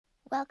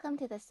Welcome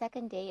to the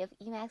second day of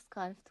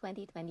EmacsConf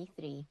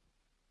 2023.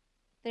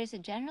 There's a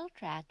general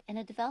track and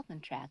a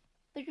development track,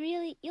 but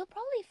really, you'll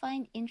probably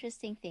find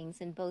interesting things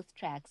in both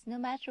tracks no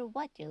matter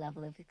what your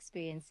level of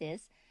experience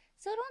is,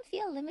 so don't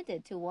feel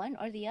limited to one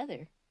or the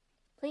other.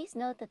 Please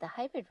note that the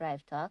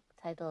Hyperdrive talk,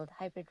 titled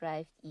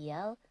Hyperdrive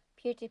EL,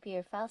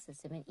 Peer-to-Peer File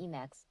System in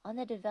Emacs, on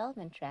the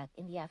development track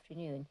in the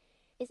afternoon,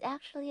 is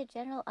actually a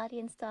general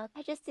audience talk.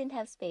 I just didn't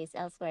have space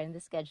elsewhere in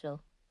the schedule.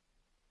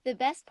 The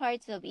best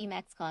parts of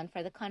EmacsConf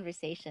are the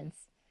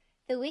conversations.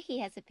 The wiki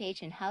has a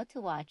page on how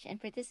to watch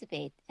and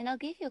participate, and I'll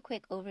give you a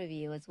quick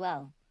overview as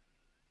well.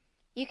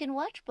 You can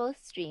watch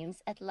both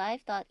streams at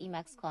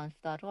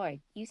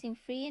live.emacsconf.org using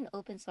free and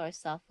open source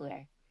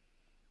software.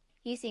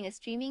 Using a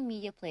streaming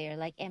media player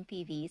like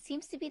MPV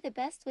seems to be the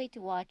best way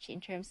to watch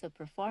in terms of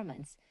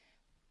performance,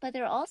 but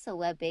there are also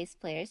web-based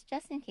players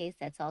just in case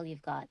that's all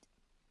you've got.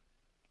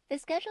 The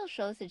schedule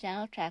shows the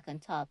general track on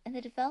top and the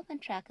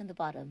development track on the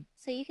bottom,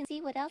 so you can see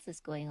what else is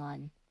going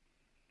on.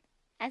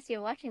 As you're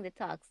watching the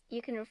talks,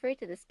 you can refer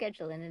to the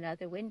schedule in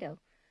another window.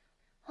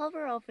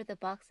 Hover over the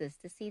boxes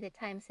to see the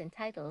times and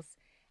titles,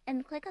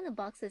 and click on the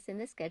boxes in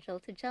the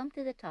schedule to jump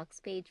to the talks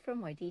page for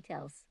more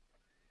details.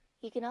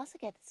 You can also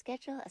get the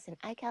schedule as an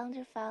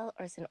iCalendar file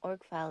or as an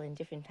org file in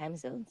different time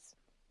zones.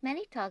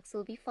 Many talks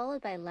will be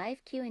followed by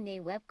live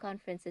Q&A web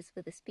conferences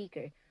with the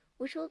speaker,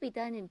 which will be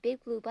done in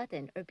Big Blue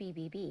Button or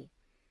BBB.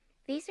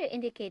 These are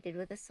indicated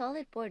with a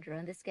solid border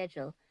on the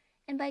schedule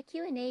and by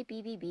Q&A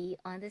BBB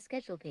on the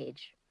schedule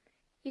page.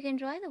 You can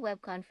join the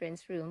web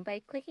conference room by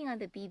clicking on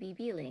the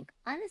BBB link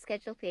on the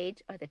schedule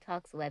page or the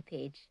talks web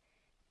page.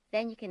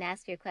 Then you can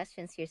ask your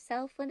questions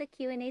yourself when the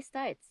Q&A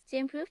starts. To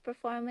improve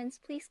performance,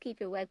 please keep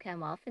your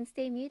webcam off and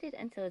stay muted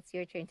until it's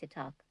your turn to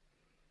talk.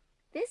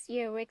 This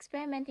year, we're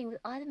experimenting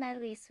with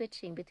automatically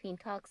switching between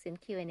talks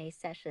and Q&A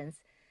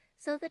sessions,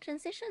 so the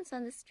transitions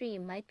on the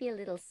stream might be a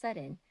little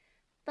sudden,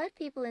 but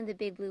people in the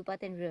Big Blue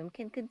Button room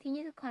can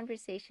continue the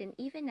conversation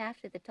even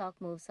after the talk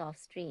moves off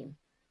stream.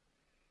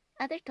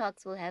 Other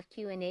talks will have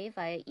Q&A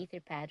via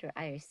Etherpad or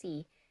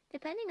IRC,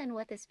 depending on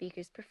what the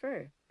speakers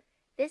prefer.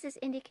 This is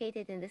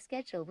indicated in the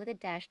schedule with a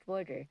dashed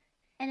border,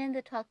 and in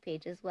the talk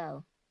page as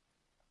well.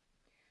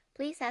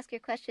 Please ask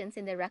your questions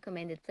in the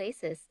recommended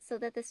places so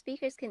that the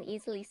speakers can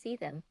easily see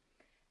them.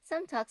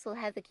 Some talks will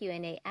have the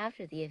Q&A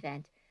after the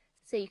event,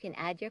 so you can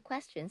add your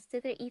questions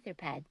to their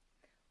Etherpad.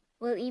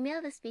 We'll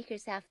email the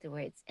speakers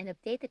afterwards and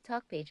update the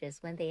talk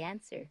pages when they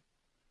answer.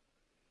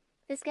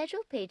 The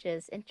schedule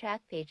pages and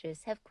track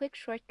pages have quick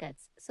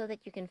shortcuts so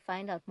that you can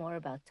find out more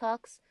about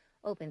talks,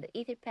 open the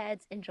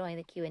Etherpads, and join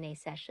the Q&A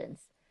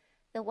sessions.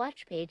 The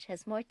watch page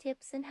has more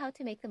tips on how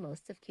to make the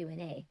most of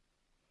Q&A.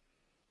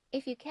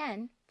 If you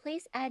can,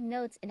 please add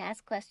notes and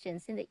ask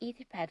questions in the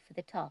Etherpad for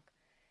the talk.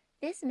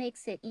 This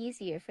makes it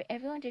easier for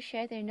everyone to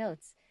share their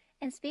notes,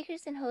 and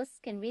speakers and hosts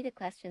can read the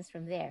questions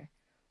from there.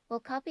 We'll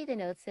copy the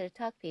notes to the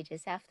talk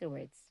pages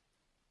afterwards.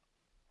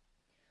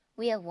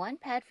 We have one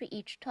pad for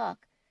each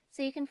talk,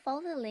 so you can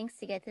follow the links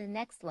to get to the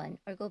next one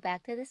or go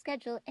back to the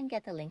schedule and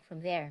get the link from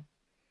there.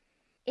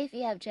 If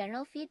you have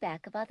general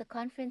feedback about the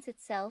conference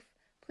itself,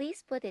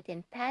 please put it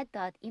in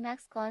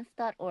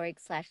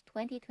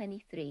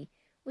pad.emacsconf.org/2023,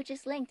 which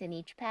is linked in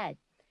each pad.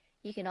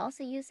 You can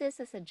also use this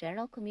as a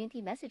general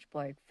community message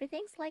board for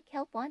things like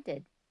Help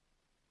Wanted.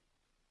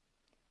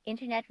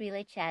 Internet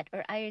Relay Chat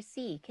or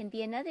IRC can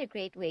be another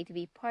great way to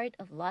be part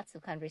of lots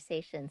of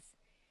conversations.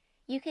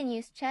 You can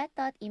use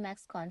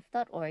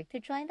chat.emacsconf.org to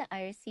join the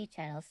IRC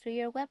channels through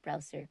your web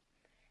browser.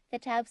 The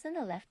tabs on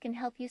the left can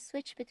help you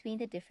switch between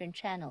the different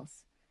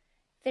channels.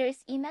 There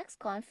is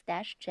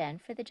EmacsConf-Gen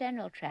for the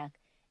general track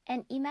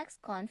and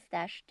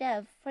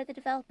EmacsConf-Dev for the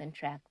development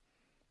track.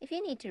 If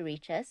you need to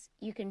reach us,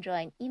 you can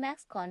join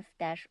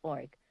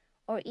EmacsConf-org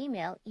or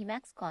email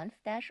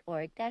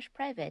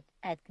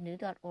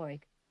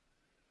emacsconf-org-private@gnu.org.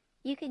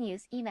 You can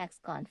use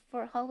EmacsConf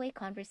for hallway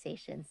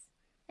conversations.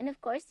 And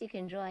of course, you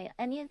can join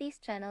any of these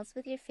channels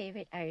with your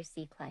favorite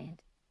IRC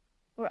client.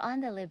 We're on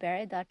the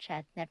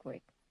libera.chat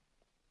network.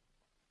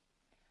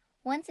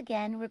 Once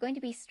again, we're going to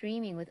be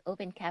streaming with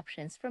open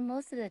captions for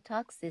most of the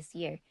talks this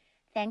year,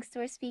 thanks to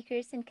our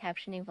speakers and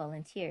captioning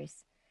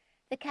volunteers.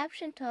 The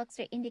caption talks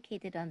are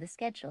indicated on the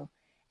schedule,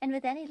 and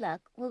with any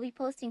luck, we'll be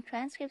posting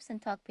transcripts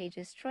and talk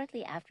pages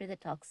shortly after the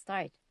talks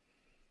start.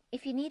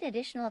 If you need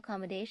additional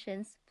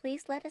accommodations,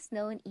 please let us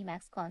know in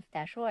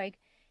EmacsConf-org,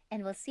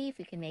 and we'll see if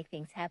we can make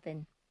things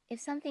happen. If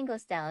something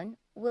goes down,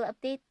 we'll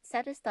update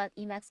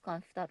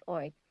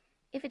status.emacsconf.org.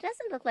 If it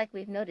doesn't look like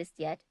we've noticed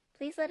yet,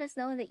 please let us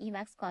know in the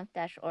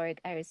EmacsConf-org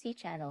IRC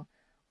channel,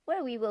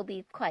 where we will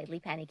be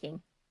quietly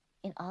panicking.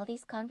 In all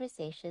these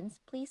conversations,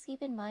 please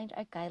keep in mind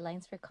our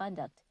guidelines for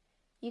conduct.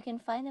 You can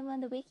find them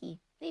on the wiki.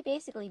 They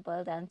basically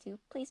boil down to,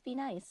 please be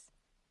nice.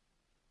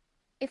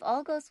 If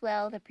all goes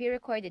well, the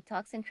pre-recorded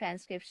talks and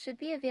transcripts should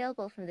be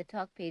available from the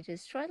talk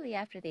pages shortly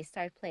after they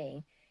start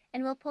playing,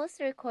 and we'll post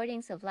the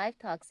recordings of live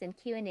talks and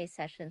Q&A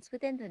sessions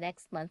within the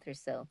next month or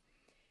so.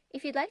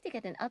 If you'd like to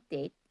get an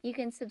update, you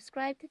can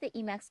subscribe to the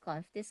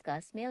EmacsConf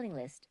Discuss mailing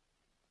list.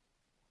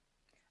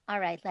 All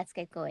right, let's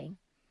get going.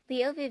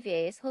 Leo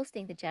Vivier is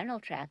hosting the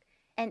general track,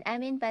 and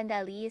Amin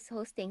Bandali is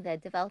hosting the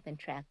development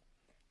track.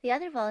 The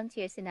other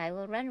volunteers and I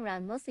will run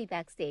around mostly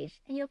backstage,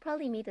 and you'll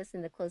probably meet us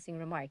in the closing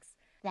remarks.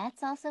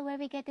 That's also where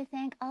we get to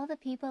thank all the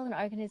people and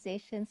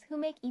organizations who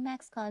make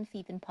EmacsConf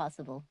even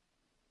possible.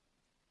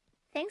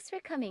 Thanks for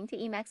coming to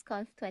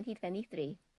EmacsConf 2023.